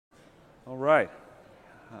All right.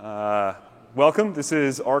 Welcome. This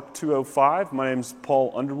is ARC 205. My name is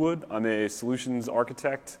Paul Underwood. I'm a solutions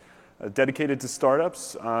architect dedicated to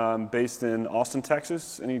startups based in Austin,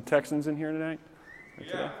 Texas. Any Texans in here tonight?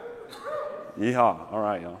 Yeah. Yeehaw. All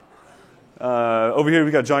right, y'all. Over here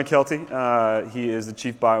we got John Kelty. He is the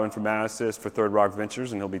Chief Bioinformaticist for Third Rock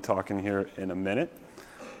Ventures, and he'll be talking here in a minute.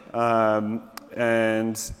 For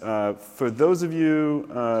those of you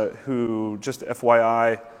who, just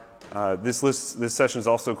FYI, this session is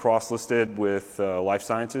also cross-listed with life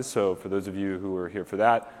sciences. So for those of you who are here for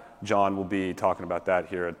that, John will be talking about that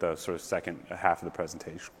here at the sort of second half of the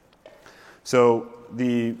presentation. So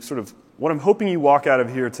what I'm hoping you walk out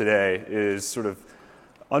of here today is sort of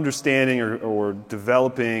understanding or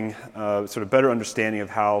developing sort of better understanding of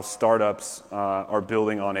how startups are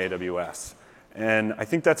building on AWS. And I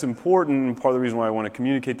think that's important. Part of the reason why I want to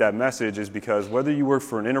communicate that message is because whether you work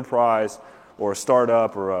for an enterprise or a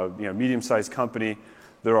startup or a medium-sized company,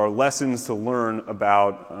 there are lessons to learn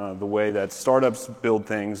about the way that startups build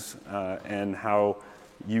things and how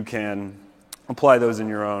you can apply those in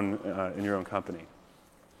your own company.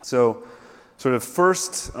 So, sort of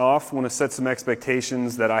first off, I want to set some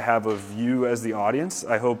expectations that I have of you as the audience.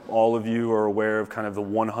 I hope all of you are aware of kind of the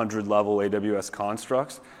 100-level AWS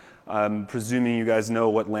constructs. I'm presuming you guys know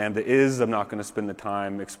what Lambda is. I'm not going to spend the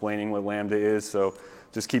time explaining what Lambda is, so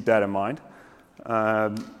just keep that in mind.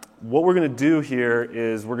 What we're going to do here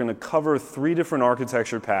is we're going to cover 3 different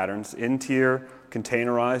architecture patterns: in-tier,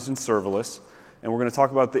 containerized, and serverless. And we're going to talk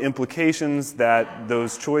about the implications that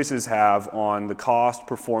those choices have on the cost,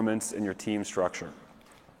 performance, and your team structure.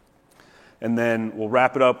 And then we'll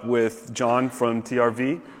wrap it up with John from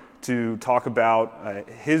TRV to talk about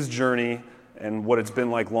his journey and what it's been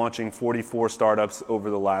like launching 44 startups over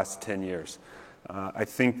the last 10 years. I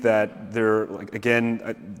think that they're,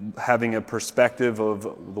 again, having a perspective of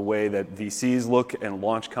the way that VCs look and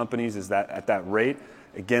launch companies is that at that rate,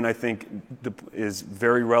 again, I think is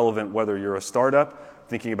very relevant whether you're a startup,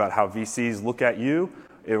 thinking about how VCs look at you,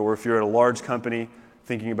 or if you're at a large company,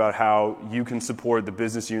 thinking about how you can support the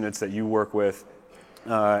business units that you work with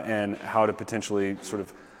and how to potentially sort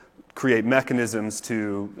of create mechanisms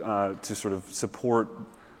to sort of support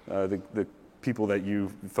the people that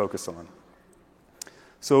you focus on.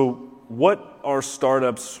 So what are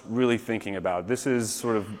startups really thinking about? This is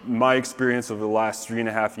sort of my experience over the last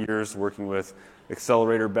 3.5 years working with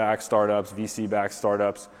accelerator-backed startups, VC-backed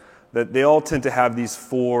startups, that they all tend to have these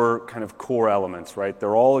 4 kind of core elements, right?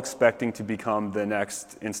 They're all expecting to become the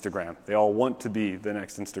next Instagram. They all want to be the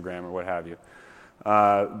next Instagram or what have you.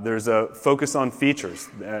 There's a focus on features.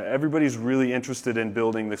 Everybody's really interested in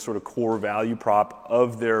building the sort of core value prop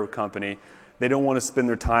of their company. They don't want to spend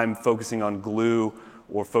their time focusing on glue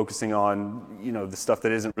or focusing on the stuff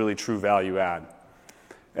that isn't really true value add.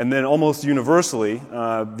 And then almost universally,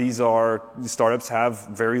 these startups have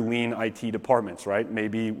very lean IT departments, right?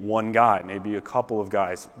 Maybe one guy, maybe a couple of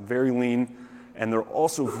guys, very lean, and they're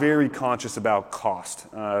also very conscious about cost.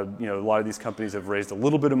 A lot of these companies have raised a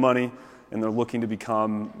little bit of money, and they're looking to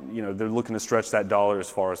become, they're looking to stretch that dollar as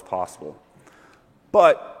far as possible.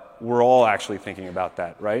 But we're all actually thinking about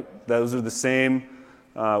that, right? Those are the same.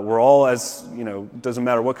 We're all, doesn't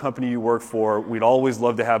matter what company you work for, we'd always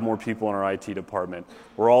love to have more people in our IT department.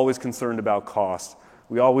 We're always concerned about cost.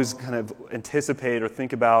 We always kind of anticipate or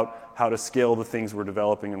think about how to scale the things we're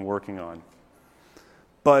developing and working on.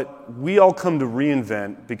 But we all come to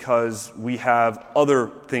re:Invent because we have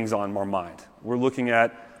other things on our mind. We're looking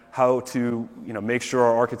at how to make sure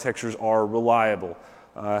our architectures are reliable,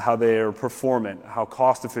 how they are performant, how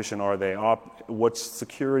cost efficient are they, what's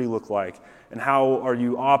security look like, and how are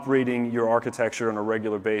you operating your architecture on a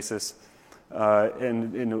regular basis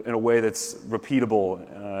in a way that's repeatable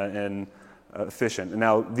and efficient. And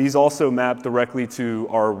now these also map directly to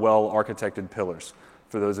our well-architected pillars.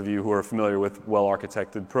 For those of you who are familiar with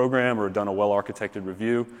well-architected program or done a well-architected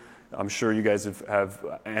review, I'm sure you guys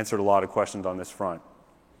have answered a lot of questions on this front.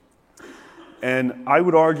 And I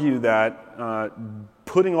would argue that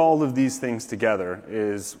putting all of these things together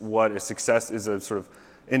is what is a sort of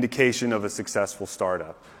indication of a successful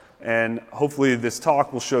startup. And hopefully this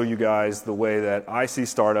talk will show you guys the way that I see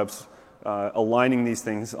startups aligning these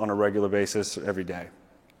things on a regular basis every day.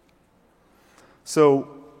 So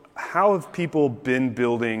how have people been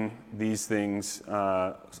building these things,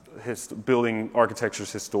 building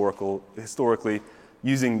architectures historically,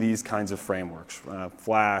 using these kinds of frameworks?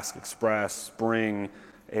 Flask, Express, Spring,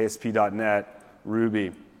 ASP.NET,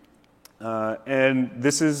 Ruby. And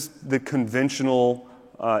this is the conventional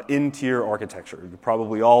in-tier architecture. You're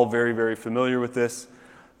probably all very, very familiar with this.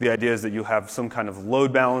 The idea is that you have some kind of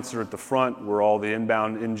load balancer at the front where all the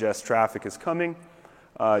inbound ingest traffic is coming.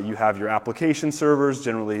 You have your application servers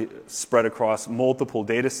generally spread across multiple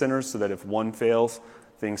data centers so that if one fails,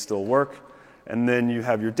 things still work. And then you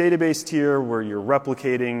have your database tier where you're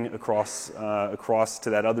replicating across to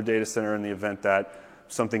that other data center in the event that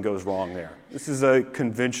something goes wrong there. This is a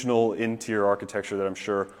conventional in-tier architecture that I'm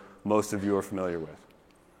sure most of you are familiar with.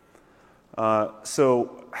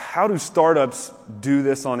 So how do startups do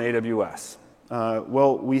this on AWS?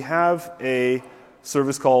 Well, we have a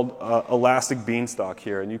service called Elastic Beanstalk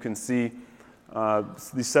here, and you can see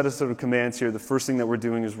these set of commands here. The first thing that we're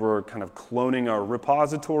doing is we're kind of cloning our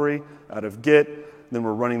repository out of Git. Then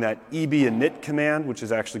we're running that eb init command, which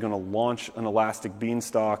is actually going to launch an Elastic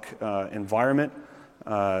Beanstalk environment,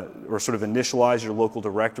 or sort of initialize your local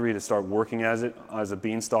directory to start working as a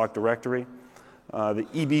Beanstalk directory. The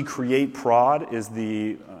eb create prod is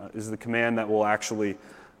the command that will actually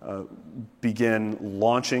begin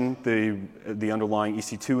launching the underlying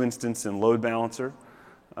EC2 instance and load balancer.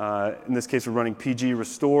 In this case, we're running pg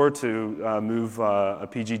restore to move a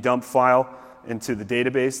pg dump file into the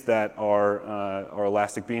database that our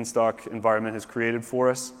Elastic Beanstalk environment has created for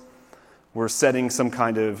us. We're setting some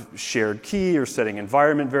kind of shared key or setting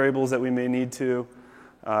environment variables that we may need to.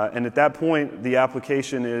 And at that point, the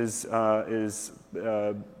application is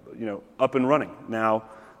up and running. Now,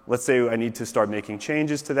 let's say I need to start making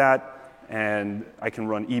changes to that, and I can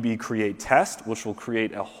run eb create test, which will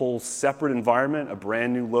create a whole separate environment, a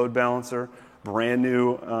brand new load balancer, brand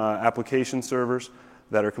new application servers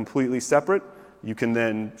that are completely separate. You can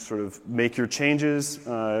then sort of make your changes,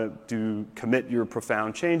 commit your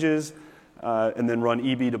profound changes, and then run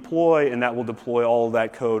eb deploy, and that will deploy all of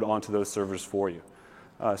that code onto those servers for you.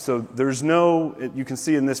 So you can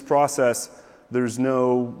see in this process, there's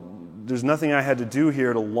nothing I had to do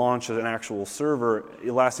here to launch an actual server.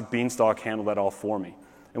 Elastic Beanstalk handled that all for me.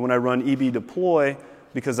 And when I run eb deploy,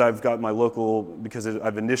 because I've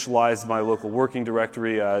initialized my local working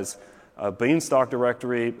directory as a Beanstalk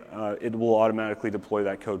directory, it will automatically deploy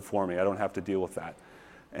that code for me. I don't have to deal with that.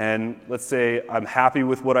 And let's say I'm happy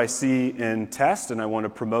with what I see in test and I want to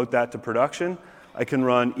promote that to production. I can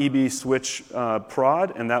run eb switch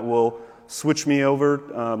prod, and that will switch me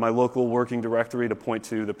over my local working directory to point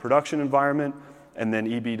to the production environment, and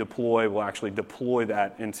then eb deploy will actually deploy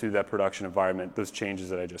that into that production environment, those changes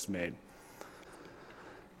that I just made.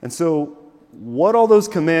 And so what all those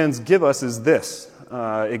commands give us is this.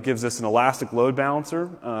 It gives us an Elastic Load Balancer.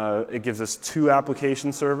 It gives us 2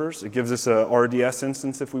 application servers. It gives us a RDS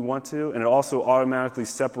instance if we want to, and it also automatically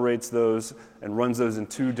separates those and runs those in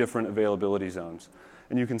 2 different availability zones.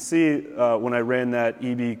 And you can see when I ran that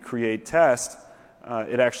eb create test,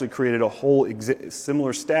 it actually created a whole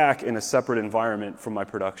similar stack in a separate environment from my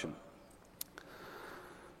production.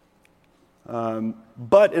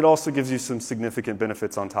 But it also gives you some significant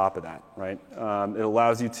benefits on top of that, right? It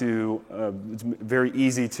allows you to, it's very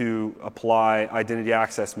easy to apply identity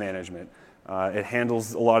access management. It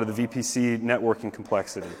handles a lot of the VPC networking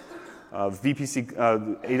complexity.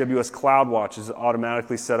 AWS CloudWatch is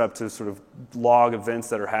automatically set up to sort of log events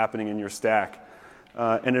that are happening in your stack.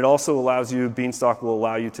 And it also allows you, Beanstalk will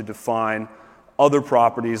allow you to define other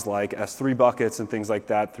properties like S3 buckets and things like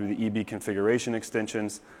that through the eb configuration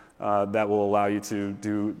extensions that will allow you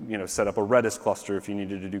to set up a Redis cluster if you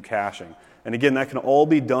needed to do caching. And again, that can all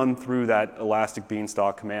be done through that Elastic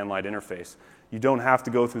Beanstalk command line interface. You don't have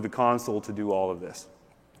to go through the console to do all of this.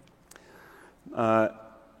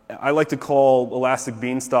 I like to call Elastic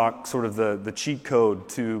Beanstalk sort of the cheat code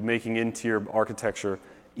to making in-tier architecture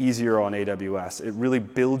easier on AWS. It really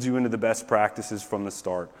builds you into the best practices from the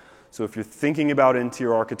start. So if you're thinking about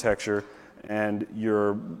in-tier architecture and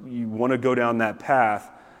you want to go down that path,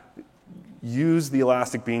 use the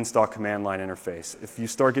Elastic Beanstalk command line interface. If you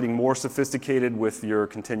start getting more sophisticated with your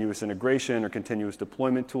continuous integration or continuous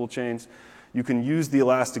deployment tool chains, you can use the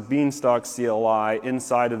Elastic Beanstalk CLI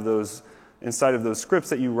inside of those scripts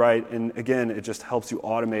that you write, and again, it just helps you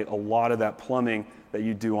automate a lot of that plumbing that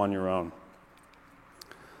you do on your own.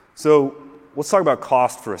 So let's talk about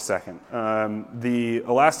cost for a second. The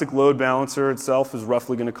Elastic Load Balancer itself is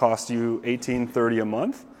roughly going to cost you $18.30 a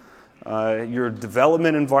month. Your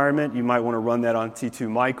development environment, you might want to run that on T2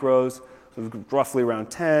 micros, so roughly around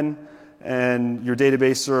 10. And your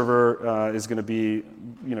database server is going to be,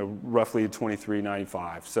 roughly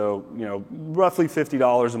 $23.95. So, roughly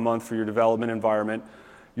 $50 a month for your development environment.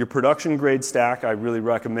 Your production grade stack, I really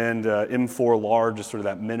recommend M4 large is sort of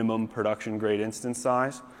that minimum production grade instance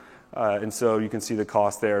size. And so you can see the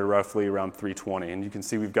cost there roughly around $320. And you can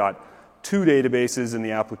see we've got two databases in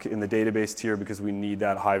the database tier because we need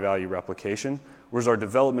that high-value replication. Whereas our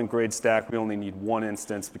development-grade stack, we only need one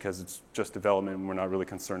instance because it's just development and we're not really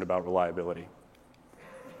concerned about reliability.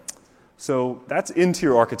 So that's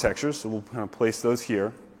in-tier architecture, so we'll kind of place those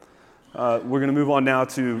here. We're going to move on now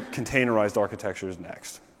to containerized architectures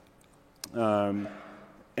next.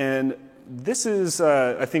 And this is,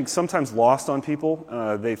 I think, sometimes lost on people.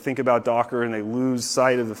 They think about Docker and they lose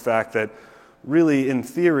sight of the fact that really, in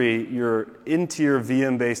theory, your in-tier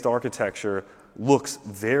VM-based architecture looks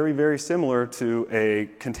very, very similar to a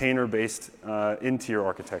container-based in-tier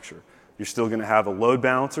architecture. You're still going to have a load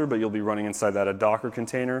balancer, but you'll be running inside that a Docker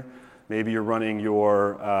container. Maybe you're running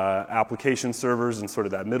your application servers in sort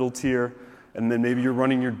of that middle tier, and then maybe you're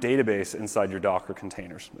running your database inside your Docker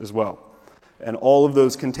containers as well. And all of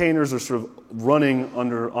those containers are sort of running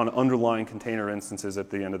on underlying container instances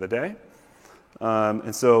at the end of the day.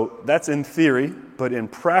 And so that's in theory, but in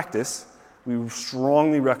practice, we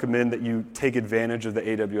strongly recommend that you take advantage of the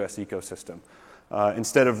AWS ecosystem.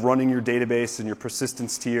 Instead of running your database and your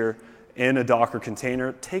persistence tier in a Docker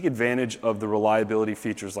container, take advantage of the reliability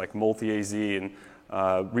features like multi-AZ and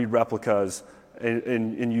read replicas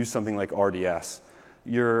and use something like RDS.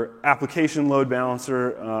 Your application load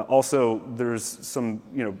balancer, also there's some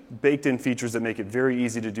baked-in features that make it very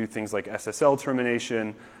easy to do things like SSL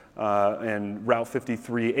termination and Route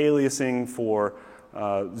 53 aliasing for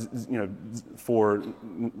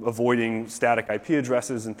avoiding static IP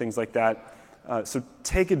addresses and things like that. So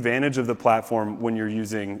take advantage of the platform when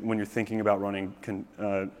you're thinking about running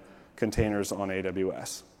containers on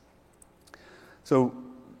AWS. So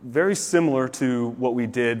very similar to what we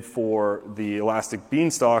did for the Elastic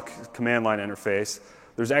Beanstalk command line interface,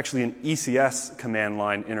 there's actually an ECS command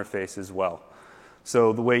line interface as well.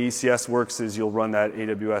 So the way ECS works is you'll run that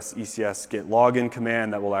AWS ECS get login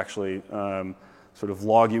command that will actually sort of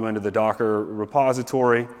log you into the Docker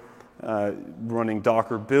repository. Running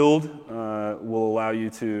Docker build will allow you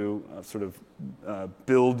to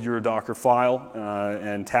build your Docker file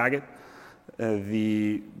and tag it.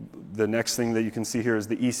 The next thing that you can see here is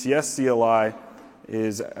the ECS CLI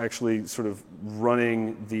is actually sort of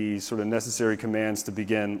running the sort of necessary commands to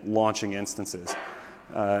begin launching instances.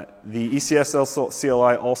 The ECS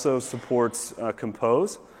CLI also supports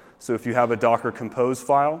Compose. So if you have a Docker Compose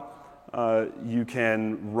file, you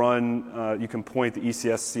can point the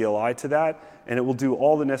ECS CLI to that, and it will do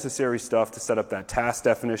all the necessary stuff to set up that task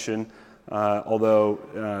definition. Although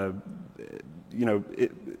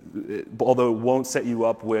it won't set you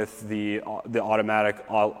up with the automatic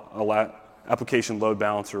application load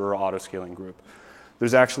balancer or auto scaling group.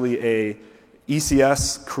 There's actually a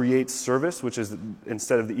ECS create service, which is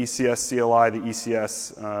instead of the ECS CLI, the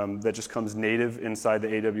ECS that just comes native inside the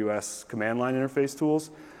AWS command line interface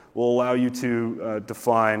tools, will allow you to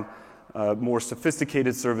define more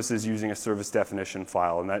sophisticated services using a service definition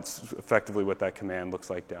file, and that's effectively what that command looks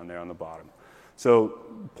like down there on the bottom. So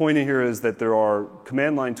point here is that there are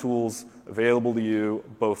command line tools available to you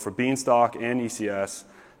both for Beanstalk and ECS,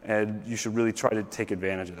 and you should really try to take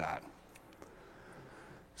advantage of that.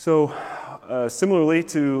 So similarly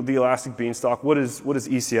to the Elastic Beanstalk, what is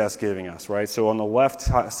ECS giving us, right? So on the left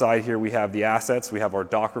side here, we have the assets. We have our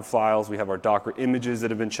Docker files. We have our Docker images that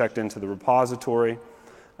have been checked into the repository.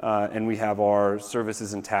 And we have our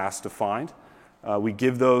services and tasks defined. We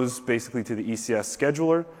give those basically to the ECS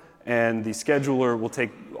scheduler, and the scheduler will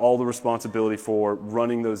take all the responsibility for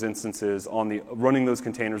running those instances running those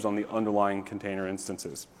containers on the underlying container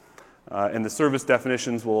instances. And the service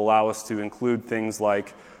definitions will allow us to include things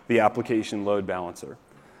like the application load balancer.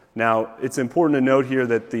 Now, it's important to note here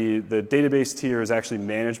that the database tier is actually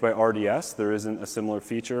managed by RDS. There isn't a similar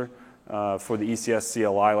feature for the ECS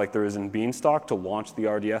CLI like there is in Beanstalk to launch the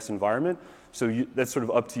RDS environment. So that's sort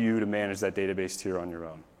of up to you to manage that database tier on your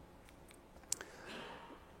own.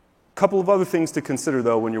 A couple of other things to consider,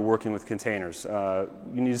 though, when you're working with containers. You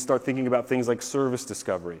need to start thinking about things like service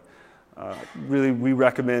discovery. Really, we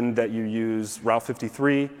recommend that you use Route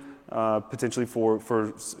 53, potentially for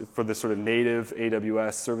the sort of native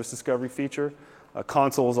AWS service discovery feature.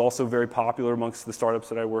 Consul is also very popular amongst the startups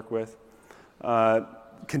that I work with.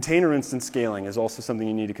 Container instance scaling is also something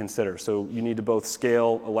you need to consider. So you need to both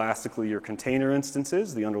scale elastically your container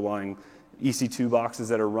instances, the underlying EC2 boxes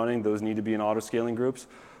that are running, those need to be in auto-scaling groups.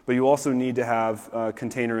 But you also need to have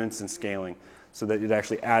container instance scaling so that it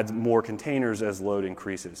actually adds more containers as load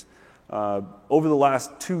increases. Over the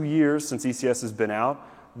last 2 years since ECS has been out,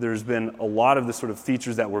 there's been a lot of the sort of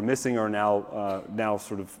features that we're missing are now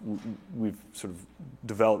we've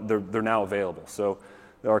developed. They're now available. So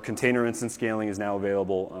our container instance scaling is now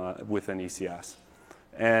available within ECS.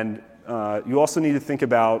 And you also need to think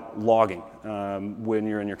about logging when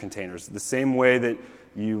you're in your containers. The same way that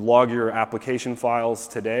you log your application files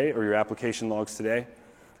today or your application logs today,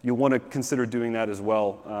 you'll want to consider doing that as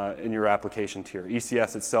well in your application tier.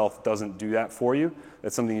 ECS itself doesn't do that for you.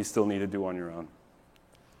 That's something you still need to do on your own.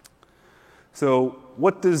 So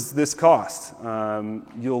what does this cost?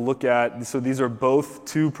 You'll look at, so these are both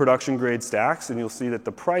 2 production grade stacks, and you'll see that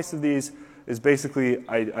the price of these is basically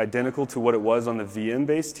identical to what it was on the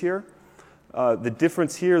VM-based tier. The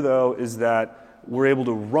difference here, though, is that we're able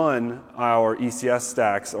to run our ECS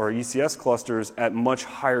stacks, our ECS clusters, at much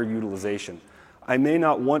higher utilization. I may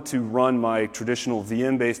not want to run my traditional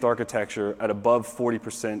VM-based architecture at above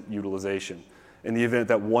 40% utilization. In the event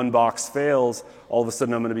that one box fails, all of a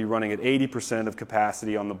sudden I'm going to be running at 80% of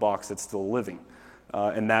capacity on the box that's still living.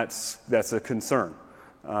 And that's a concern.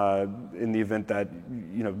 In the event that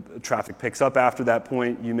traffic picks up after that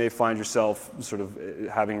point, you may find yourself sort of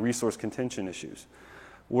having resource contention issues.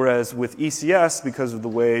 Whereas with ECS,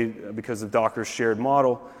 because of Docker's shared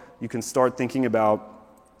model, you can start thinking about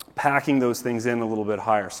packing those things in a little bit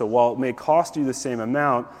higher. So while it may cost you the same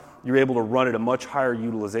amount, you're able to run at a much higher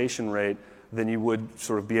utilization rate than you would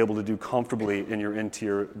sort of be able to do comfortably in your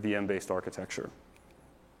in-tier VM-based architecture.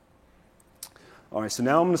 All right, so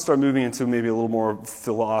now I'm going to start moving into maybe a little more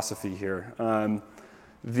philosophy here.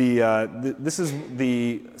 This is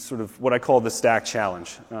the sort of what I call the stack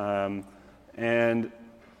challenge. And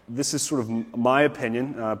this is sort of my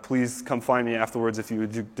opinion. Please come find me afterwards if you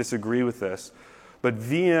disagree with this. But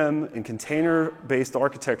VM and container-based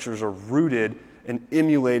architectures are rooted in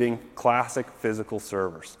emulating classic physical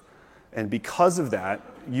servers. And because of that,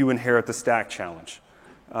 you inherit the stack challenge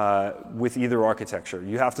with either architecture.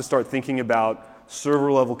 You have to start thinking about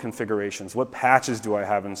server-level configurations. What patches do I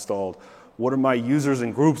have installed? What are my users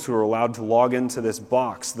and groups who are allowed to log into this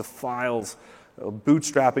box? The files,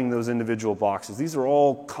 bootstrapping those individual boxes. These are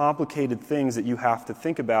all complicated things that you have to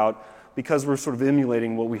think about because we're sort of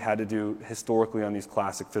emulating what we had to do historically on these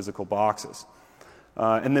classic physical boxes.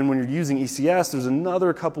 And then when you're using ECS, there's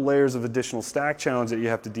another couple layers of additional stack challenge that you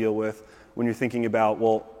have to deal with when you're thinking about,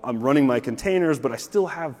 well, I'm running my containers, but I still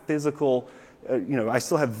have physical, I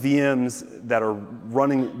still have VMs that are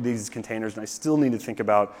running these containers, and I still need to think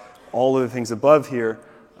about all of the things above here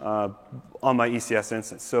on my ECS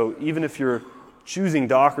instance. So even if you're choosing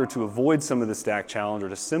Docker to avoid some of the stack challenge or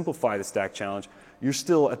to simplify the stack challenge, you're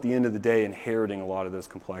still, at the end of the day, inheriting a lot of those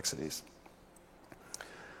complexities.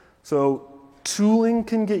 So tooling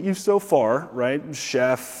can get you so far, right?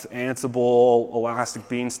 Chef, Ansible, Elastic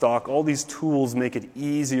Beanstalk, all these tools make it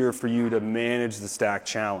easier for you to manage the stack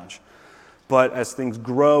challenge. But as things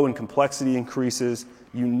grow and complexity increases,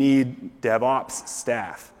 you need DevOps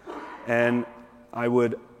staff. And I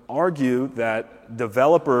would argue that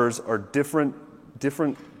developers are different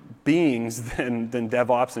beings than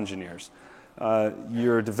DevOps engineers.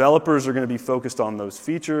 Your developers are going to be focused on those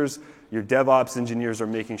features. Your DevOps engineers are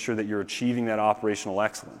making sure that you're achieving that operational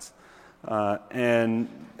excellence. And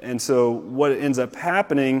so what ends up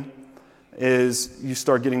happening is you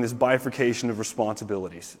start getting this bifurcation of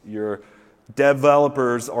responsibilities. Your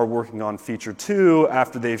developers are working on feature 2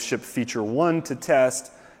 after they've shipped feature 1 to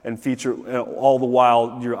test, and all the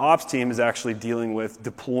while your ops team is actually dealing with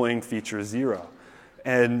deploying feature 0.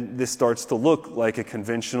 And this starts to look like a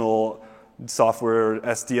conventional software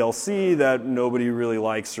SDLC that nobody really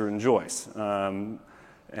likes or enjoys. And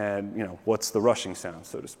what's the rushing sound,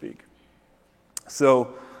 so to speak?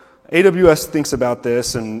 So AWS thinks about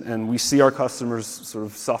this, and we see our customers sort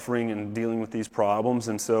of suffering and dealing with these problems,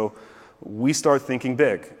 and so we start thinking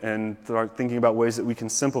big and start thinking about ways that we can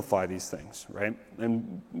simplify these things, right?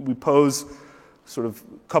 And we pose sort of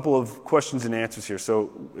a couple of questions and answers here.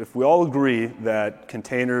 So if we all agree that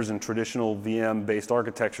containers and traditional VM-based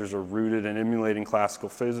architectures are rooted in emulating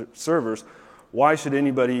classical servers, why should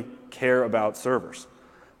anybody care about servers?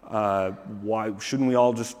 Why shouldn't we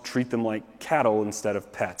all just treat them like cattle instead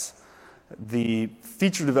of pets? The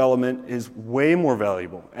feature development is way more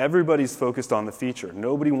valuable. Everybody's focused on the feature.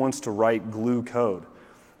 Nobody wants to write glue code.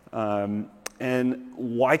 And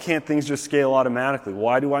why can't things just scale automatically?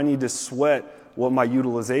 Why do I need to sweat what my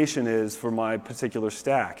utilization is for my particular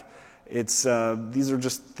stack? These are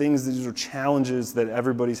just things, these are challenges that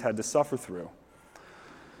everybody's had to suffer through.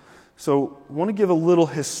 So I want to give a little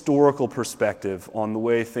historical perspective on the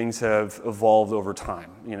way things have evolved over time.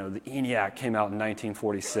 The ENIAC came out in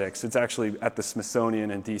 1946. It's actually at the Smithsonian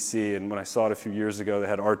in DC, and when I saw it a few years ago, they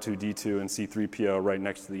had R2-D2 and C-3PO right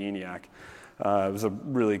next to the ENIAC. It was a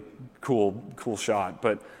really cool shot.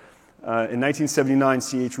 But in 1979,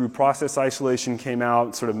 CH root process isolation came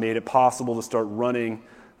out, sort of made it possible to start running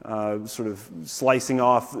sort of slicing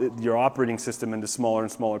off your operating system into smaller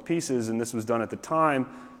and smaller pieces, and this was done at the time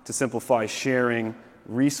to simplify sharing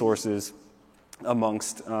resources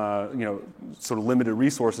amongst, sort of limited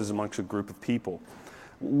resources amongst a group of people.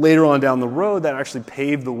 Later on down the road, that actually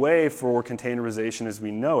paved the way for containerization as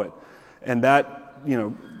we know it. And that,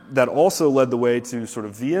 that also led the way to sort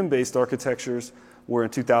of VM-based architectures, where in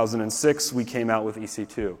 2006 we came out with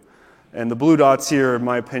EC2. And the blue dots here, in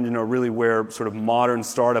my opinion, are really where sort of modern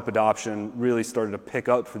startup adoption really started to pick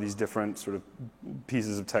up for these different sort of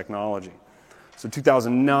pieces of technology. So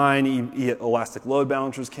 2009, Elastic Load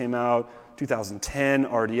Balancers came out. 2010,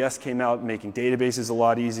 RDS came out, making databases a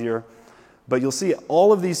lot easier. But you'll see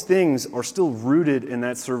all of these things are still rooted in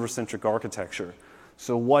that server-centric architecture.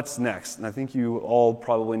 So what's next? And I think you all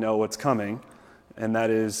probably know what's coming, and that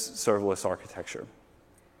is serverless architecture.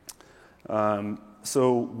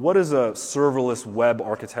 So what does a serverless web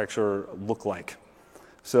architecture look like?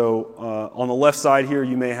 So on the left side here,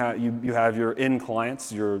 you may have you have your end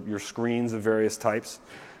clients, your screens of various types,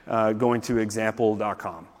 going to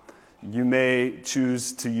example.com. You may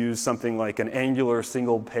choose to use something like an Angular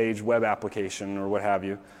single-page web application or what have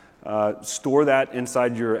you. Store that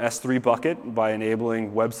inside your S3 bucket by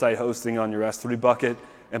enabling website hosting on your S3 bucket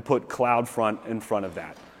and put CloudFront in front of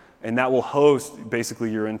that. And that will host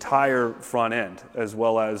basically your entire front end, as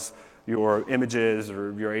well as your images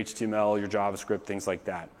or your HTML, your JavaScript, things like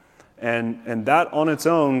that. And that on its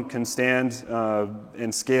own can stand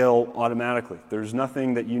and scale automatically. There's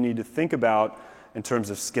nothing that you need to think about in terms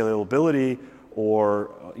of scalability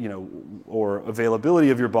or availability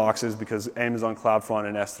of your boxes, because Amazon CloudFront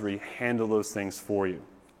and S3 handle those things for you.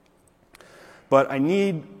 But I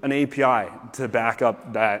need an API to back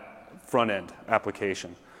up that front end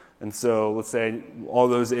application. And so let's say all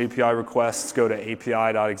those API requests go to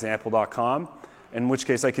api.example.com, in which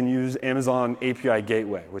case I can use Amazon API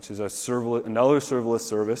Gateway, which is another serverless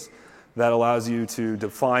service that allows you to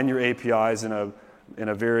define your APIs in a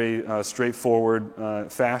very straightforward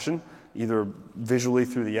fashion, either visually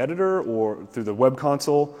through the editor or through the web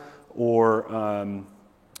console, or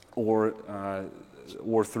through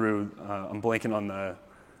I'm blanking on the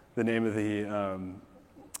name of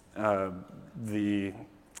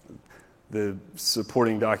the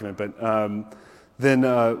supporting document, but then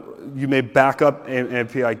you may back up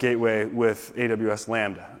API Gateway with AWS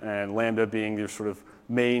Lambda, and Lambda being your sort of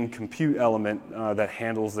main compute element that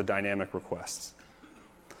handles the dynamic requests.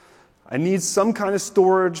 I need some kind of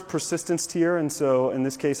storage persistence tier, and so in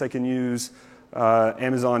this case I can use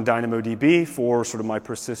Amazon DynamoDB for sort of my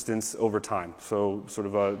persistence over time. So sort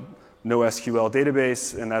of a NoSQL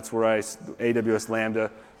database, and that's where AWS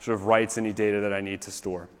Lambda sort of writes any data that I need to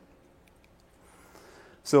store.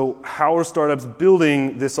 So how are startups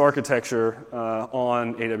building this architecture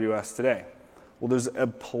on AWS today? Well, there's a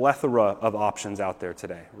plethora of options out there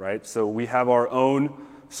today, right? So we have our own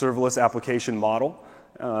serverless application model.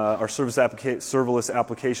 Our serverless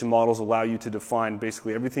application models allow you to define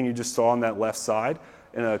basically everything you just saw on that left side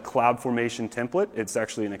in a CloudFormation template. It's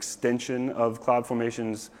actually an extension of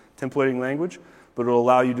CloudFormation's templating language, but it'll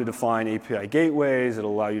allow you to define API gateways.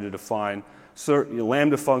 It'll allow you to define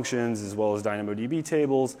Lambda functions as well as DynamoDB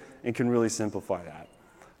tables, and can really simplify that.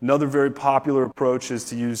 Another very popular approach is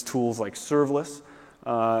to use tools like Serverless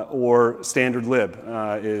or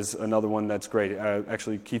StandardLib is another one that's great.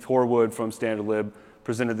 Actually, Keith Horwood from StandardLib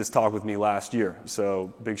presented this talk with me last year,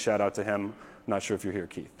 so big shout out to him. I'm not sure if you're here,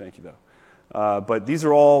 Keith. Thank you, though. But these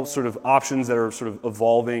are all sort of options that are sort of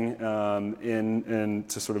evolving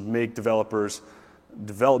to sort of make developers'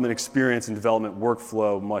 development experience and development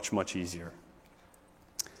workflow much, much easier.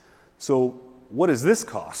 So what does this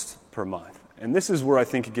cost per month? And this is where I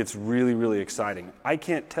think it gets really, really exciting. I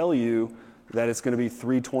can't tell you that it's going to be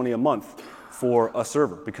 $320 a month for a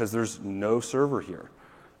server, because there's no server here.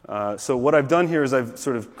 So what I've done here is I've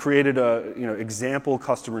sort of created a example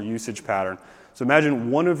customer usage pattern. So imagine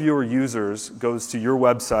one of your users goes to your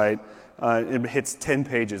website and hits 10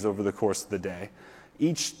 pages over the course of the day.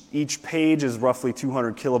 Each page is roughly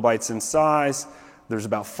 200 kilobytes in size. There's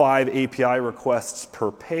about 5 API requests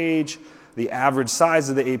per page. The average size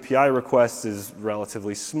of the API requests is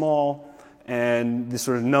relatively small, and the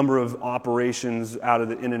sort of number of operations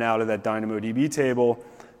in and out of that DynamoDB table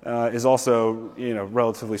is also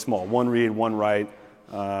relatively small. One read, one write,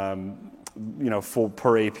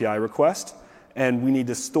 per API request. And we need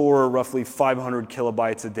to store roughly 500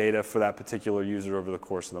 kilobytes of data for that particular user over the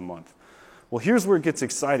course of the month. Well, here's where it gets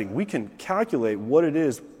exciting. We can calculate what it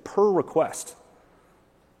is per request.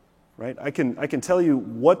 right? I can tell you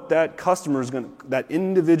what that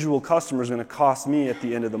individual customer is going to cost me at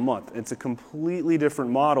the end of the month. It's a completely different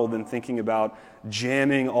model than thinking about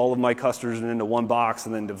jamming all of my customers into one box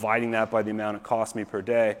and then dividing that by the amount it costs me per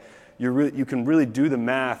day. You can really do the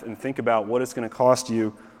math and think about what it's going to cost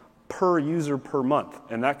you per user per month,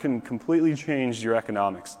 and that can completely change your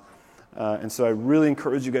economics. And so I really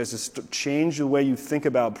encourage you guys to change the way you think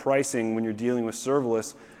about pricing when you're dealing with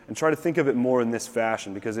serverless, and try to think of it more in this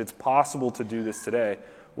fashion, because it's possible to do this today,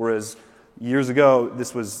 whereas years ago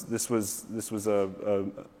this was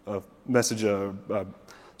a message, a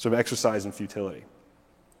sort of exercise in futility.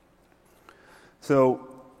 So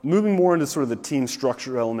moving more into sort of the team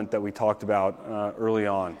structure element that we talked about early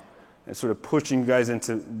on, and sort of pushing you guys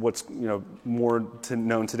into what's more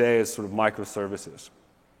known today as sort of microservices.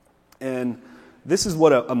 And this is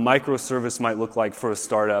what a microservice might look like for a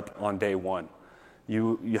startup on day one.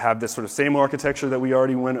 You have this sort of same architecture that we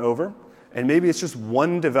already went over, and maybe it's just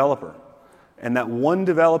one developer. And that one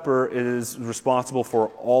developer is responsible for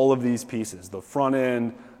all of these pieces, the front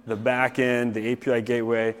end, the back end, the API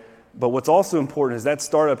gateway. But what's also important is that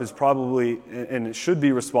startup is probably, and it should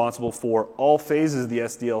be responsible for all phases of the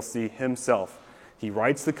SDLC himself. He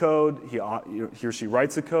writes the code, he or she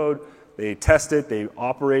writes the code, they test it, they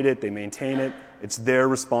operate it, they maintain it. It's their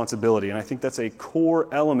responsibility. And I think that's a core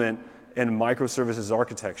element in microservices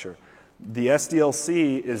architecture. The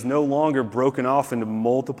SDLC is no longer broken off into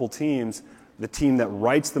multiple teams. The team that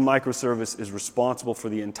writes the microservice is responsible for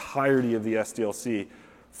the entirety of the SDLC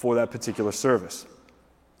for that particular service.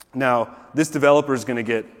 Now, this developer is going to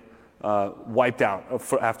get wiped out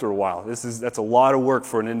after a while. That's a lot of work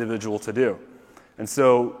for an individual to do. And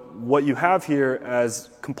so what you have here, as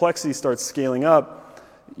complexity starts scaling up,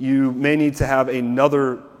 you may need to have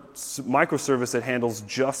another microservice that handles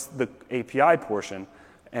just the API portion,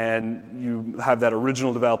 and you have that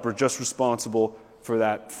original developer just responsible for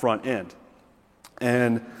that front end.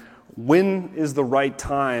 And when is the right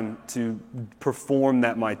time to perform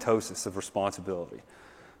that mitosis of responsibility?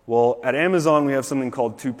 Well, at Amazon, we have something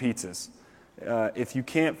called two pizzas. If you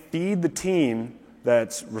can't feed the team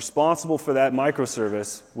that's responsible for that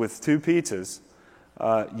microservice with two pizzas,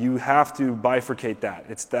 you have to bifurcate that.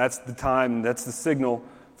 That's the time, that's the signal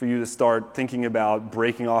for you to start thinking about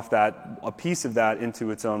breaking off a piece of that into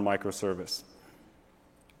its own microservice.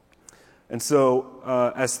 And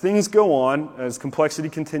so as things go on, as complexity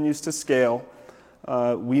continues to scale,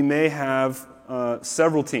 we may have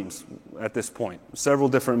several teams at this point, several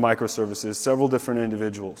different microservices, several different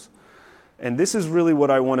individuals. And this is really what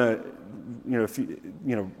I want to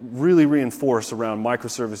really reinforce around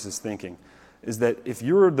microservices thinking, is that if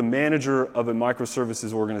you're the manager of a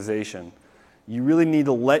microservices organization, you really need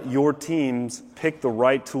to let your teams pick the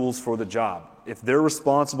right tools for the job. If they're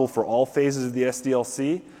responsible for all phases of the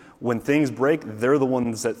SDLC, when things break, they're the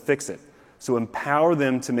ones that fix it. So empower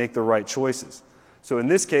them to make the right choices. So in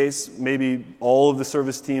this case, maybe all of the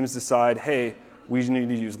service teams decide, hey, we need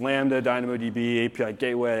to use Lambda, DynamoDB, API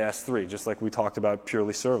Gateway, S3, just like we talked about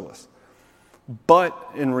purely serverless. But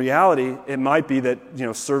in reality, it might be that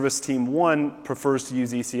service team 1 prefers to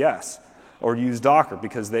use ECS or use Docker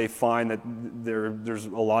because they find that there's a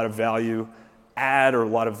lot of value add or a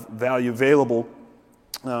lot of value available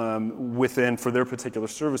within for their particular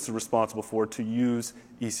service they're responsible for to use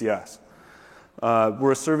ECS.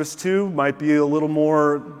 Whereas service 2 might be a little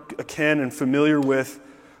more akin and familiar with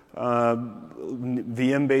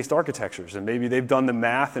VM-based architectures, and maybe they've done the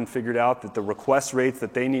math and figured out that the request rates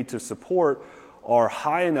that they need to support are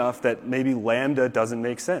high enough that maybe Lambda doesn't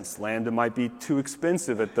make sense. Lambda might be too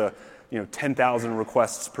expensive at the 10,000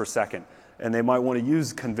 requests per second, and they might want to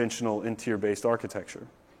use conventional in-tier-based architecture.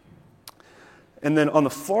 And then on the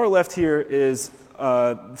far left here is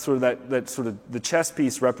sort of that sort of the chess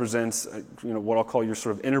piece represents what I'll call your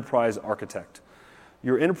sort of enterprise architect.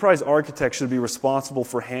 Your enterprise architect should be responsible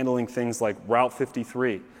for handling things like Route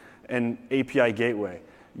 53 and API Gateway.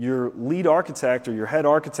 Your lead architect or your head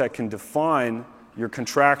architect can define your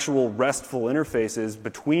contractual RESTful interfaces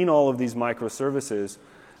between all of these microservices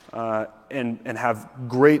and have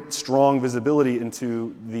great, strong visibility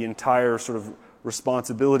into the entire sort of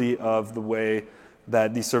responsibility of the way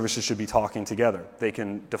that these services should be talking together. They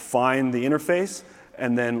can define the interface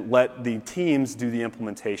and then let the teams do the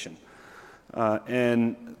implementation.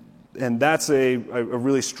 And that's a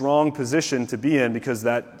really strong position to be in, because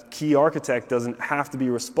that key architect doesn't have to be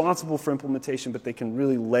responsible for implementation, but they can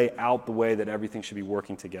really lay out the way that everything should be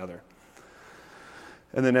working together.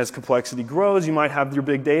 And then as complexity grows, you might have your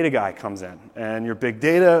big data guy comes in. And your big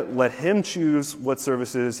data, let him choose what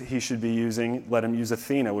services he should be using. Let him use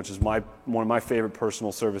Athena, which is one of my favorite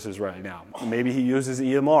personal services right now. Maybe he uses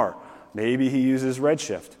EMR. Maybe he uses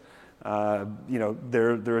Redshift.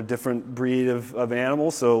 They're a different breed of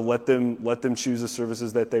animal, so let them choose the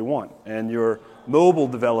services that they want. And your mobile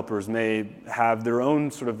developers may have their own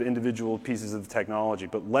sort of individual pieces of technology,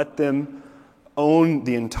 but let them own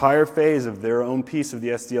the entire phase of their own piece of the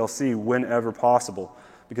SDLC whenever possible,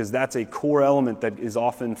 because that's a core element that is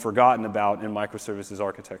often forgotten about in microservices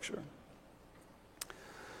architecture.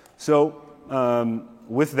 So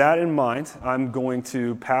with that in mind, I'm going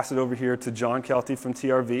to pass it over here to John Kelty from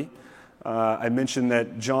TRV. I mentioned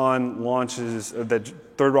that that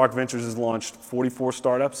Third Rock Ventures has launched 44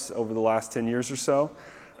 startups over the last 10 years or so.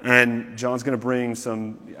 And John's going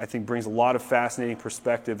to brings a lot of fascinating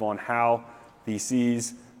perspective on how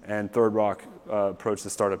VCs and Third Rock approach the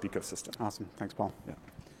startup ecosystem. Awesome. Thanks, Paul. Yeah.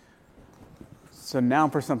 So now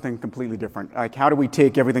for something completely different. Like, how do we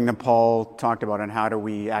take everything that Paul talked about and how do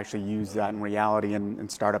we actually use that in reality in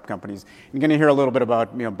startup companies? You're going to hear a little bit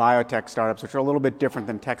about biotech startups, which are a little bit different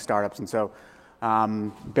than tech startups. And so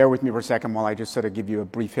bear with me for a second while I just sort of give you a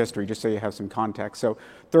brief history, just so you have some context. So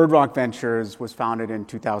Third Rock Ventures was founded in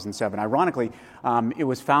 2007. Ironically, it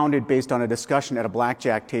was founded based on a discussion at a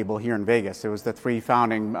blackjack table here in Vegas. It was the three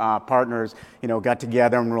founding partners, got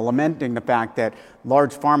together and were lamenting the fact that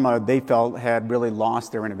large pharma, they felt, had really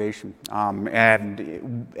lost their innovation.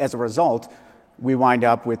 And as a result, we wind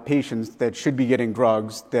up with patients that should be getting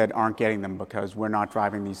drugs that aren't getting them because we're not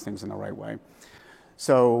driving these things in the right way.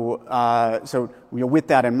 So with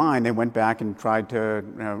that in mind, they went back and tried to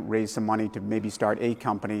raise some money to maybe start a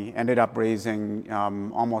company, ended up raising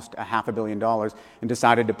almost $500 million, and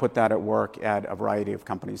decided to put that at work at a variety of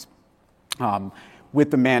companies. With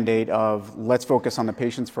the mandate of, let's focus on the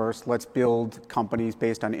patients first, let's build companies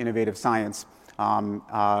based on innovative science.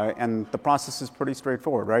 And the process is pretty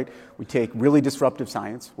straightforward, right? We take really disruptive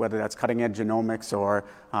science, whether that's cutting-edge genomics or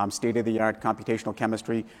state-of-the-art computational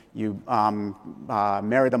chemistry. You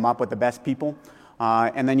marry them up with the best people,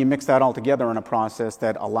 and then you mix that all together in a process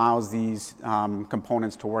that allows these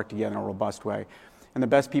components to work together in a robust way. And the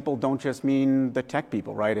best people don't just mean the tech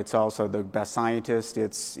people, right? It's also the best scientists.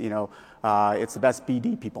 It's the best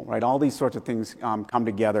BD people, right? All these sorts of things come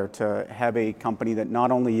together to have a company that not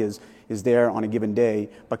only is there on a given day,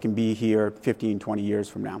 but can be here 15, 20 years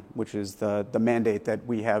from now, which is the mandate that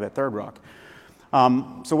we have at Third Rock.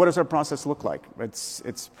 So what does our process look like?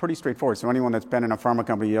 It's pretty straightforward. So anyone that's been in a pharma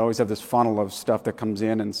company, you always have this funnel of stuff that comes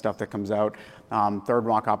in and stuff that comes out. Third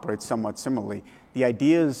Rock operates somewhat similarly. The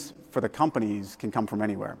ideas for the companies can come from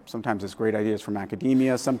anywhere. Sometimes there's great ideas from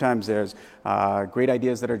academia. Sometimes there's great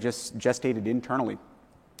ideas that are just gestated internally.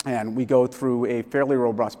 And we go through a fairly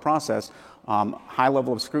robust process, high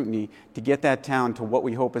level of scrutiny, to get that down to what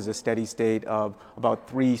we hope is a steady state of about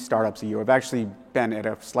 3 startups a year. We've actually been at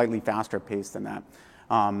a slightly faster pace than that.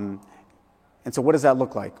 And so what does that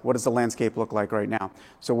look like? What does the landscape look like right now?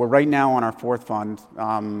 So we're right now on our 4th fund.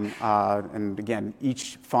 And again,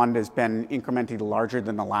 each fund has been incrementally larger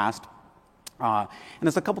than the last. And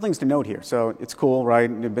there's a couple things to note here. So it's cool, right?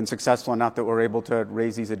 We've been successful enough that we're able to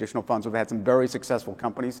raise these additional funds. We've had some very successful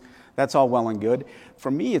companies. That's all well and good.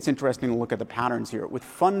 For me, it's interesting to look at the patterns here. With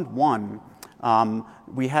Fund 1,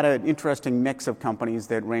 we had an interesting mix of companies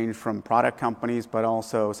that range from product companies, but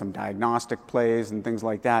also some diagnostic plays and things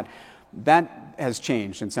like that. That has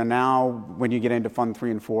changed. And so now when you get into Fund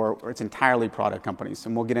 3 and 4, it's entirely product companies.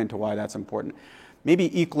 And we'll get into why that's important.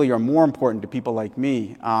 Maybe equally or more important to people like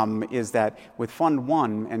me is that with Fund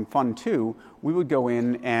 1 and Fund 2, we would go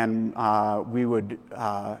in and we would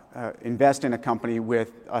invest in a company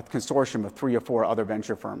with a consortium of 3 or 4 other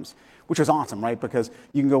venture firms, which is awesome, right? Because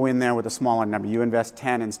you can go in there with a smaller number. You invest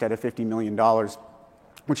 10 instead of $50 million,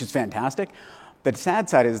 which is fantastic. The sad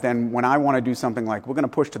side is then when I want to do something like we're going to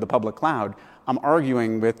push to the public cloud, I'm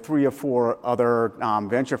arguing with 3 or 4 other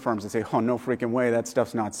venture firms that say, oh, no freaking way, that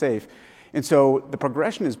stuff's not safe. And so the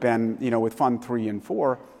progression has been, with Fund 3 and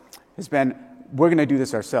 4, has been we're going to do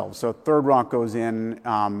this ourselves. So Third Rock goes in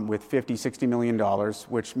with $50-60 million,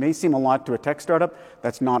 which may seem a lot to a tech startup.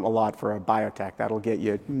 That's not a lot for a biotech. That'll get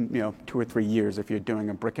you, 2 or 3 years if you're doing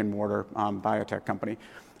a brick and mortar biotech company.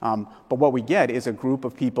 But what we get is a group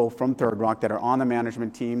of people from Third Rock that are on the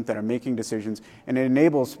management team that are making decisions, and it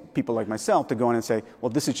enables people like myself to go in and say, well,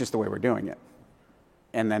 this is just the way we're doing it.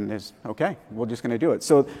 And then there's, okay, we're just going to do it.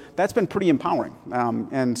 So that's been pretty empowering.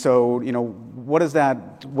 And so, what has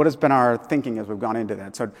been our thinking as we've gone into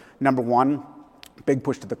that? So number one, big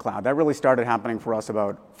push to the cloud. That really started happening for us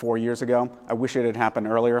about 4 years ago. I wish it had happened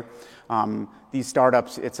earlier. These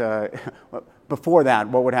startups, before that,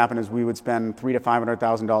 what would happen is we would spend $300,000 to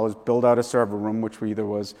 $500,000, build out a server room, which either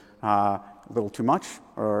was a little too much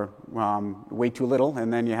or way too little,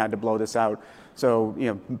 and then you had to blow this out. So,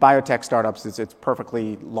 biotech startups, it's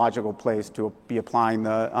perfectly logical place to be applying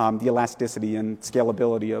the elasticity and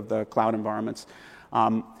scalability of the cloud environments.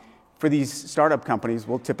 For these startup companies,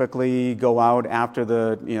 we'll typically go out after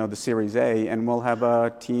the Series A, and we'll have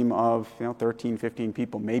a team of 13, 15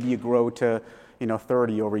 people. Maybe you grow to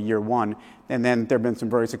 30 over year one, and then there have been some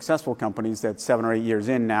very successful companies that 7 or 8 years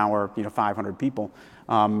in now are 500 people.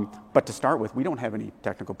 But to start with, we don't have any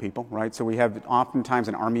technical people, right? So we have oftentimes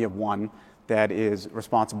an army of one that is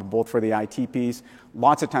responsible both for the IT piece.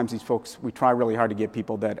 Lots of times these folks, we try really hard to get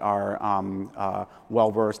people that are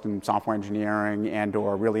well-versed in software engineering and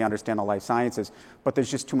or really understand the life sciences, but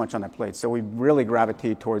there's just too much on their plate. So we really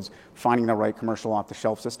gravitate towards finding the right commercial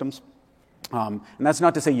off-the-shelf systems. And that's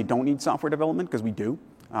not to say you don't need software development, because we do.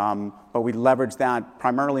 But we leverage that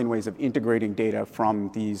primarily in ways of integrating data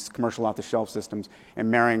from these commercial off-the-shelf systems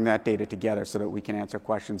and marrying that data together so that we can answer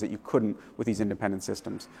questions that you couldn't with these independent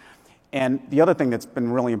systems. And the other thing that's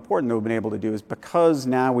been really important that we've been able to do is, because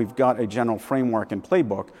now we've got a general framework and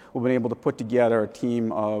playbook, we've been able to put together a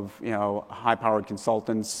team of high-powered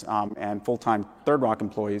consultants and full-time Third Rock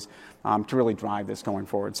employees to really drive this going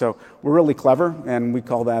forward. So we're really clever, and we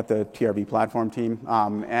call that the TRV platform team.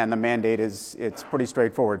 And the mandate it's pretty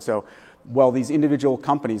straightforward. So while these individual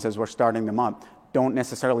companies, as we're starting them up, don't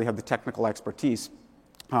necessarily have the technical expertise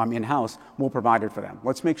in-house, we'll provide it for them.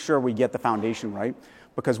 Let's make sure we get the foundation right.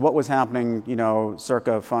 Because what was happening,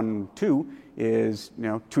 circa Fund 2 is,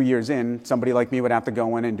 2 years in, somebody like me would have to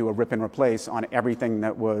go in and do a rip and replace on everything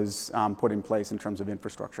that was put in place in terms of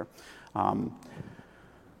infrastructure. Biotechs,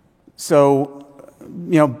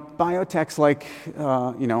 like,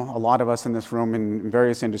 a lot of us in this room in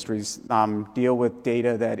various industries, deal with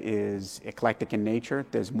data that is eclectic in nature.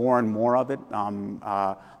 There's more and more of it.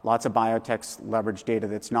 Lots of biotechs leverage data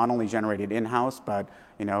that's not only generated in-house, but,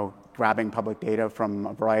 grabbing public data from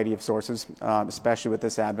a variety of sources, especially with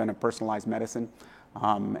this advent of personalized medicine.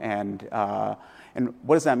 And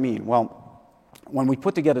what does that mean? Well, when we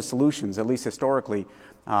put together solutions, at least historically,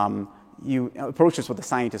 you approach this with a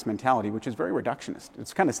scientist mentality, which is very reductionist.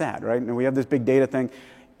 It's kind of sad, right? And we have this big data thing.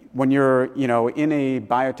 When you're, in a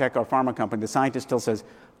biotech or pharma company, the scientist still says,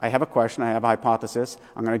 I have a question, I have a hypothesis,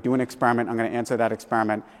 I'm going to do an experiment, I'm going to answer that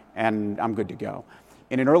experiment, and I'm good to go.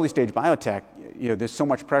 In an early stage biotech, there's so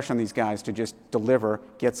much pressure on these guys to just deliver,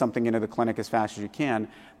 get something into the clinic as fast as you can,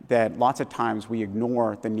 that lots of times we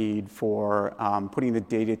ignore the need for putting the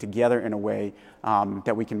data together in a way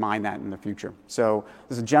that we can mine that in the future. So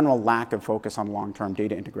there's a general lack of focus on long-term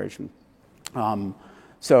data integration.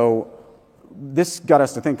 So this got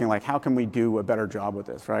us to thinking, like, how can we do a better job with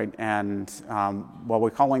this, right? And while we're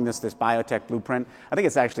calling this biotech blueprint, I think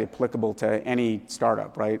it's actually applicable to any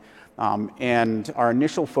startup, right? And our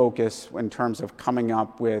initial focus in terms of coming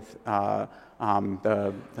up with the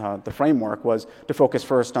framework was to focus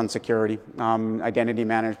first on security, identity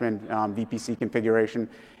management, VPC configuration.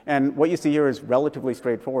 And what you see here is relatively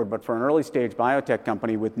straightforward, but for an early stage biotech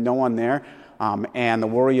company with no one there, and the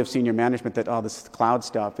worry of senior management that, this cloud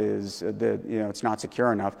stuff is, it's not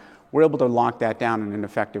secure enough, we're able to lock that down in an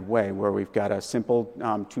effective way where we've got a simple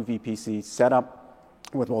 2 VPC setup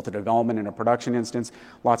with both a development and a production instance.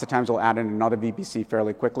 Lots of times we'll add in another VPC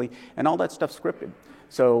fairly quickly, and all that stuff's scripted.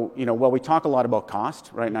 So, while we talk a lot about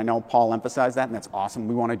cost, right, and I know Paul emphasized that, and that's awesome.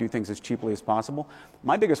 We want to do things as cheaply as possible.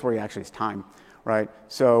 My biggest worry actually is time, right?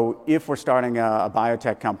 So if we're starting a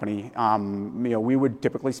biotech company, we would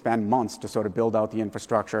typically spend months to sort of build out the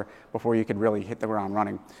infrastructure before you could really hit the ground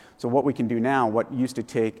running. So what we can do now, what used to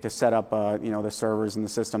take to set up, the servers and the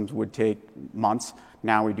systems would take months.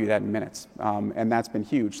 Now we do that in minutes, and that's been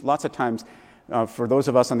huge. Lots of times, for those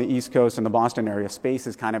of us on the East Coast and the Boston area, space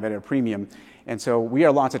is kind of at a premium. And so we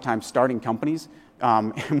are lots of times starting companies,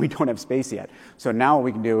 and we don't have space yet. So now what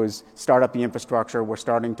we can do is start up the infrastructure. We're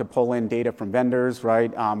starting to pull in data from vendors,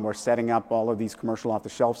 right? We're setting up all of these commercial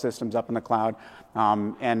off-the-shelf systems up in the cloud.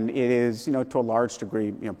 And it is, to a large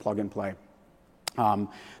degree, plug and play.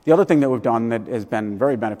 The other thing that we've done that has been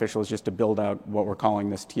very beneficial is just to build out what we're calling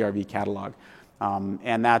this TRV catalog.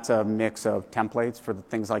 And that's a mix of templates for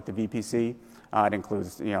things like the VPC. It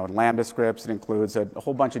includes, Lambda scripts. It includes a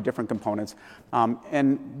whole bunch of different components.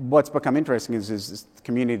 And what's become interesting is this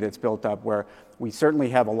community that's built up where we certainly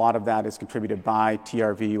have a lot of that is contributed by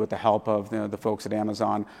TRV with the help of the folks at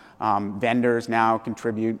Amazon. Vendors now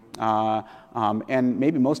contribute And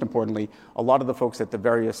maybe most importantly, a lot of the folks at the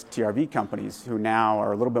various TRV companies who now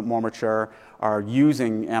are a little bit more mature are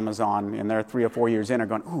using Amazon, and they're 3 or 4 years in, are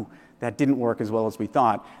going, ooh, that didn't work as well as we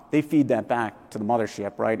thought. They feed that back to the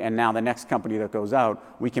mothership, right? And now the next company that goes out,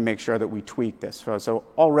 we can make sure that we tweak this. So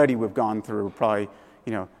already we've gone through probably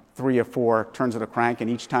 3 or 4 turns of the crank, and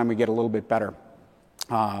each time we get a little bit better.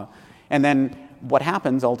 And then what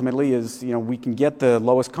happens ultimately is, we can get the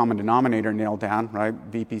lowest common denominator nailed down, right?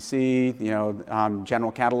 VPC,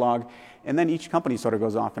 general catalog, and then each company sort of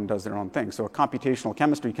goes off and does their own thing. So a computational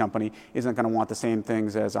chemistry company isn't going to want the same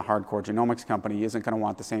things as a hardcore genomics company, isn't going to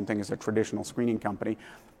want the same thing as a traditional screening company,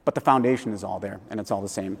 but the foundation is all there, and it's all the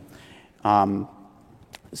same.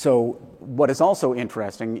 So what is also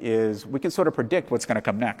interesting is we can sort of predict what's going to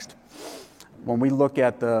come next. When we look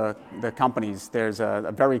at the companies, there's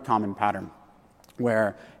a very common pattern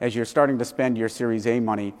where as you're starting to spend your Series A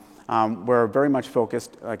money, we're very much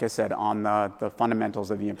focused, like I said, on the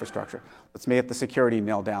fundamentals of the infrastructure. Let's get the security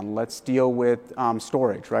nailed down. Let's deal with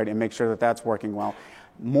storage, right, and make sure that that's working well.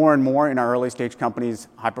 More and more in our early stage companies,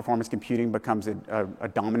 high-performance computing becomes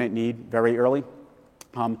a dominant need very early.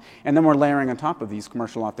 And then we're layering on top of these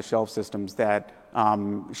commercial off-the-shelf systems that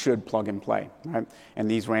should plug and play, right?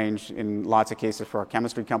 And these range in lots of cases for our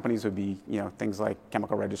chemistry companies would be, things like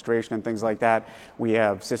chemical registration and things like that. We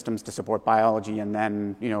have systems to support biology, and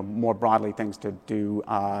then, more broadly, things to do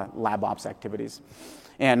lab ops activities.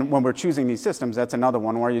 And when we're choosing these systems, that's another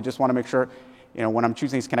one where you just want to make sure, when I'm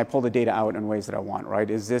choosing these, can I pull the data out in ways that I want, right?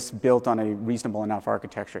 Is this built on a reasonable enough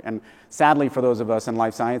architecture? And sadly, for those of us in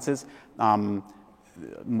life sciences,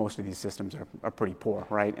 most of these systems are pretty poor,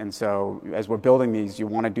 right? And so as we're building these, you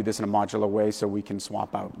want to do this in a modular way so we can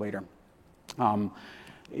swap out later.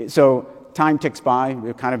 So time ticks by.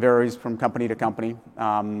 It kind of varies from company to company,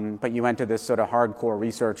 but you enter this sort of hardcore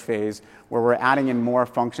research phase where we're adding in more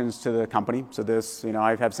functions to the company. So this,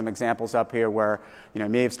 I have some examples up here where,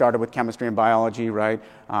 may have started with chemistry and biology, right?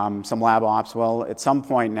 Some lab ops. Well, at some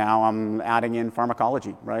point now, I'm adding in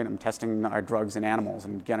pharmacology, right? I'm testing our drugs in animals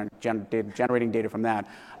and generating data from that.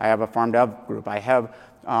 I have a pharm dev group. I have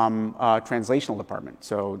a translational department.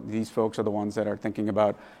 So these folks are the ones that are thinking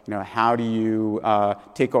about, how do you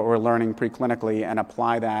take what we're learning preclinically and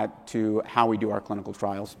apply that to how we do our clinical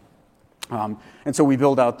trials. And so we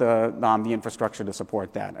build out the infrastructure to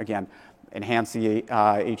support that. Again, enhance the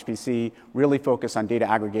HPC, really focus on data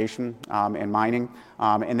aggregation and mining,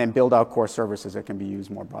 and then build out core services that can be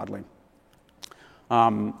used more broadly.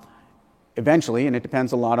 Eventually, and it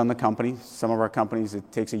depends a lot on the company. Some of our companies, it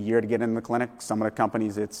takes a year to get in the clinic. Some of the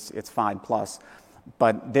companies, it's 5+.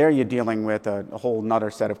 But there you're dealing with a whole nother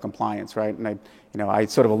set of compliance, right? And I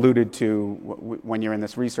sort of alluded to when you're in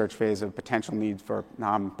this research phase of potential needs for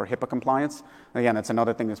HIPAA compliance. Again, that's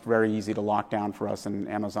another thing that's very easy to lock down for us in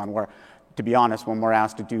Amazon, where, to be honest, when we're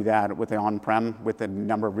asked to do that with the on-prem, with the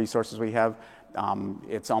number of resources we have,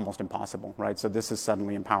 it's almost impossible, right? So this is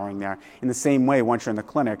suddenly empowering there. In the same way, once you're in the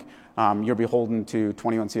clinic, you're beholden to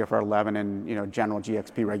 21 CFR 11 and general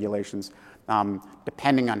GXP regulations.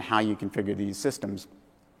 Depending on how you configure these systems,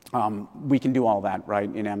 we can do all that,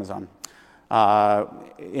 right, in Amazon.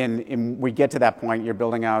 And we get to that point, you're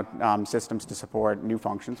building out systems to support new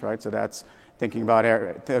functions, right? So that's thinking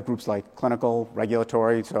about groups like clinical,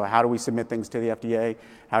 regulatory. So how do we submit things to the FDA?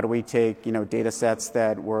 How do we take, data sets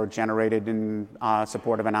that were generated in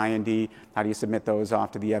support of an IND? How do you submit those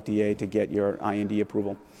off to the FDA to get your IND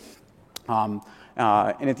approval? And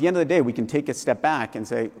at the end of the day, we can take a step back and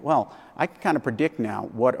say, well, I can kind of predict now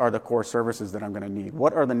what are the core services that I'm going to need.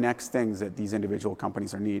 What are the next things that these individual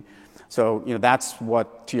companies are need? So, that's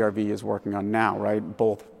what TRV is working on now, right?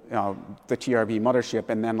 Both the TRV mothership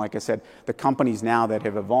and then, like I said, the companies now that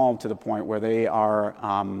have evolved to the point where they are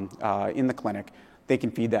in the clinic, they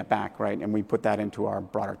can feed that back, right? And we put that into our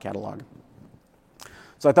broader catalog.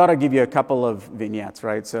 So I thought I'd give you a couple of vignettes,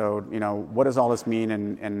 right? So, what does all this mean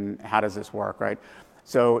and how does this work, right?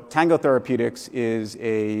 So Tango Therapeutics is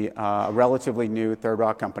a relatively new Third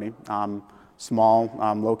Rock company,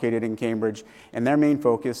 small, located in Cambridge, and their main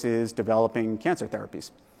focus is developing cancer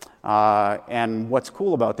therapies. And what's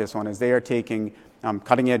cool about this one is they are taking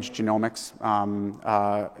cutting-edge genomics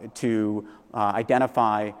to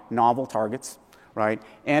identify novel targets, right?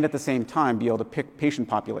 And at the same time, be able to pick patient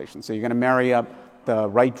populations. So you're going to marry up the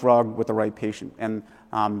right drug with the right patient. And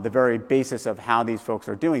the very basis of how these folks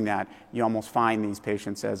are doing that, you almost find these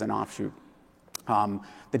patients as an offshoot.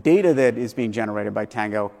 The data that is being generated by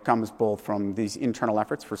Tango comes both from these internal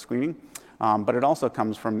efforts for screening, but it also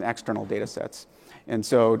comes from external data sets. And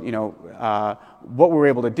so, what we're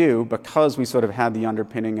able to do, because we sort of had the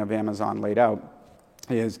underpinning of Amazon laid out,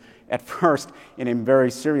 is at first, in a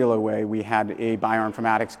very serial way, we had a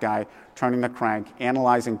bioinformatics guy turning the crank,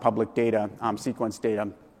 analyzing public data, sequence data,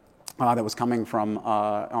 that was coming from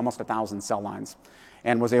almost 1,000 cell lines,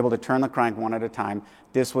 and was able to turn the crank one at a time.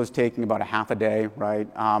 This was taking about a half a day, right,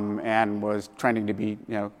 and was trending to be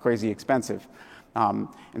crazy expensive.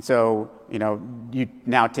 And so you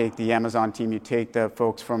now take the Amazon team, you take the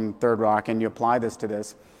folks from Third Rock, and you apply this to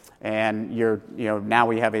this, and now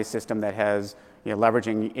we have a system that has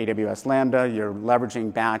leveraging AWS Lambda, you're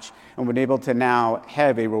leveraging batch, and we're able to now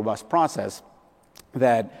have a robust process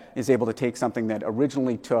that is able to take something that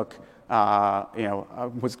originally took,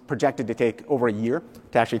 was projected to take over a year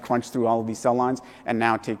to actually crunch through all of these cell lines, and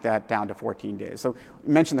now take that down to 14 days. So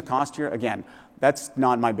you mentioned the cost here. Again, that's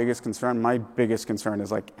not my biggest concern. My biggest concern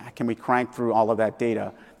is can we crank through all of that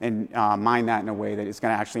data and mine that in a way that is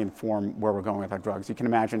going to actually inform where we're going with our drugs. You can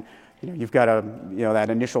imagine, you've got that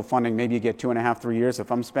initial funding, maybe you get 2.5, 3 years.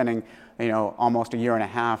 If I'm spending, almost a year and a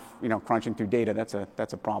half, crunching through data,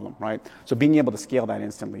 that's a problem, right? So being able to scale that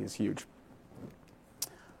instantly is huge.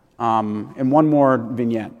 And one more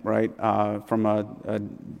vignette, right, from a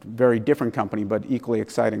very different company, but equally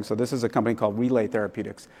exciting. So this is a company called Relay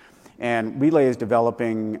Therapeutics. And Relay is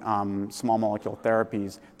developing small molecule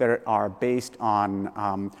therapies that are based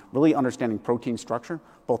on really understanding protein structure,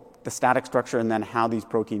 both the static structure and then how these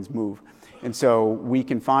proteins move. And so we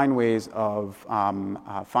can find ways of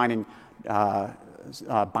finding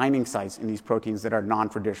binding sites in these proteins that are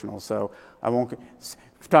non-traditional. So I won't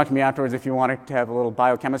talk to me afterwards if you want to have a little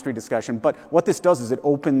biochemistry discussion. But what this does is it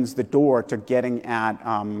opens the door to getting at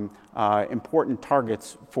important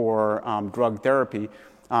targets for drug therapy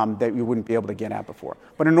that you wouldn't be able to get at before.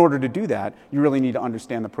 But in order to do that, you really need to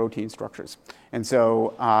understand the protein structures. And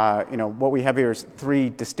so, what we have here is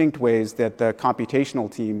 3 distinct ways that the computational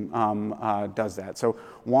team does that. So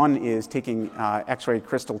one is taking X-ray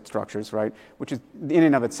crystal structures, right, which is in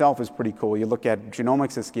and of itself is pretty cool. You look at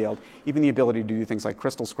genomics is scaled. Even the ability to do things like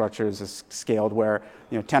crystal structures is scaled, where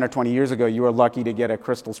 10 or 20 years ago you were lucky to get a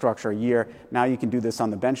crystal structure a year. Now you can do this on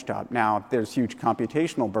the benchtop. Now there's huge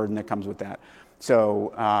computational burden that comes with that.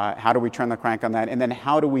 So how do we turn the crank on that? And then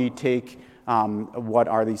how do we take what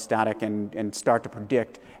are these static and start to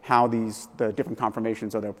predict how the different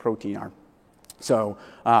conformations of their protein are? So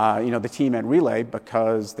the team at Relay,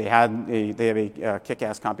 because they have a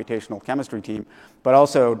kick-ass computational chemistry team, but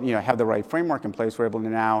also have the right framework in place, we're able to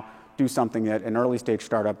now do something that an early stage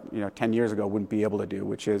startup 10 years ago wouldn't be able to do,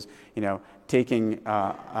 which is taking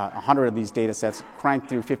 100 of these data sets, crank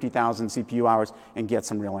through 50,000 CPU hours, and get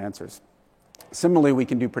some real answers. Similarly, we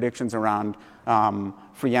can do predictions around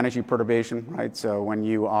free energy perturbation, right? So when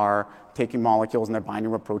you are taking molecules and they're binding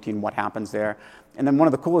to a protein, what happens there? And then one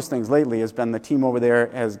of the coolest things lately has been the team over there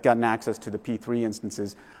has gotten access to the P3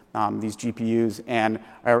 instances, these GPUs, and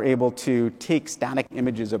are able to take static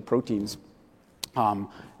images of proteins,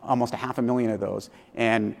 almost 500,000 of those,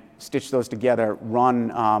 and stitch those together, run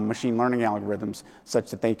machine learning algorithms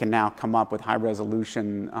such that they can now come up with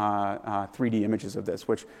high-resolution 3D images of this,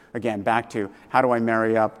 which, again, back to how do I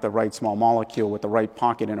marry up the right small molecule with the right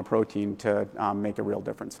pocket in a protein to make a real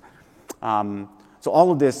difference. So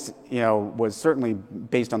all of this, was certainly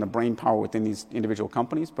based on the brain power within these individual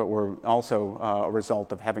companies, but were also a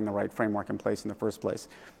result of having the right framework in place in the first place.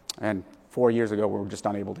 And 4 years ago, we were just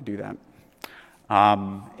unable to do that.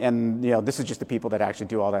 And this is just the people that actually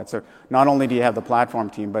do all that. So not only do you have the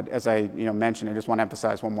platform team, but as I mentioned, I just want to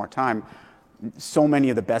emphasize one more time, so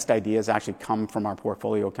many of the best ideas actually come from our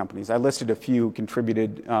portfolio companies. I listed a few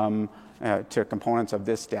contributed to components of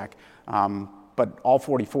this deck, but all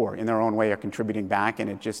 44 in their own way are contributing back, and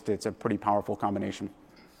it's a pretty powerful combination.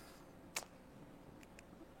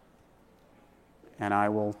 And I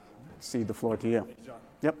will cede the floor to you. Thank you, John.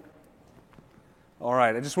 Yep. All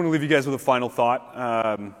right, I just want to leave you guys with a final thought.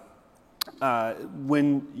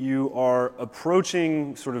 When you are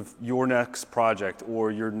approaching sort of your next project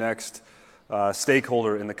or your next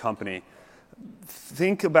stakeholder in the company,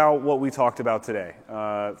 think about what we talked about today.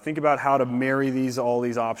 Think about how to marry all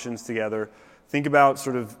these options together. Think about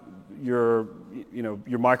sort of your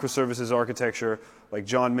microservices architecture. Like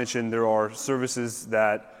John mentioned, there are services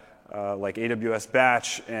that like AWS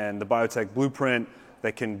Batch and the Biotech Blueprint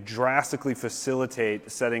that can drastically facilitate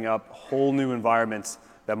setting up whole new environments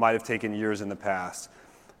that might have taken years in the past.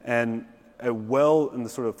 And the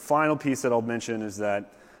sort of final piece that I'll mention is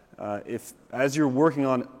that if, as you're working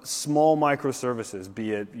on small microservices,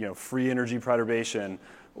 be it free energy perturbation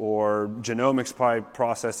or genomics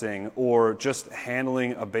processing or just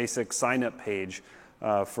handling a basic sign-up page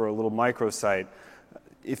for a little microsite,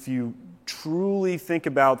 if you truly think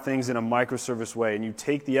about things in a microservice way, and you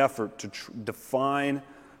take the effort to define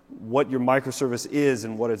what your microservice is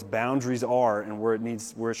and what its boundaries are and where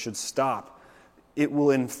it should stop, it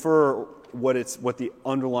will infer what the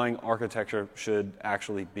underlying architecture should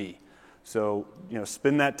actually be. So,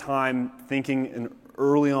 spend that time thinking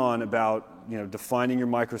early on about, defining your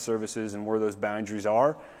microservices and where those boundaries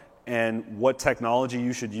are, and what technology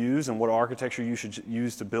you should use and what architecture you should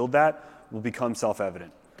use to build that will become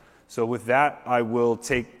self-evident. So with that, I will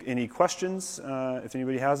take any questions, if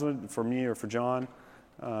anybody has one, for me or for John.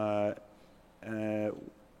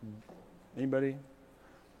 Anybody?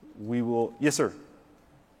 Yes, sir.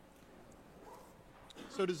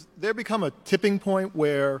 So does there become a tipping point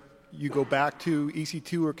where you go back to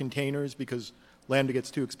EC2 or containers because Lambda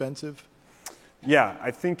gets too expensive? Yeah,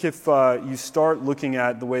 I think if you start looking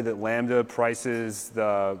at the way that Lambda prices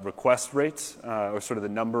the request rates, or sort of the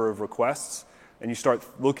number of requests, and you start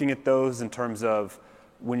looking at those in terms of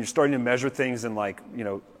when you're starting to measure things in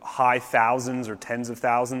high thousands or tens of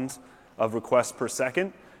thousands of requests per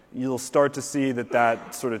second, you'll start to see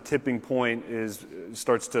that sort of tipping point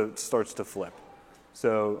starts to flip.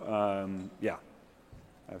 So yeah,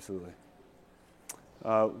 absolutely.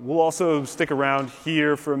 We'll also stick around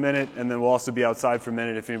here for a minute, and then we'll also be outside for a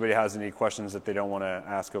minute if anybody has any questions that they don't want to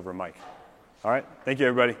ask over a mic. All right, thank you,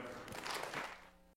 everybody.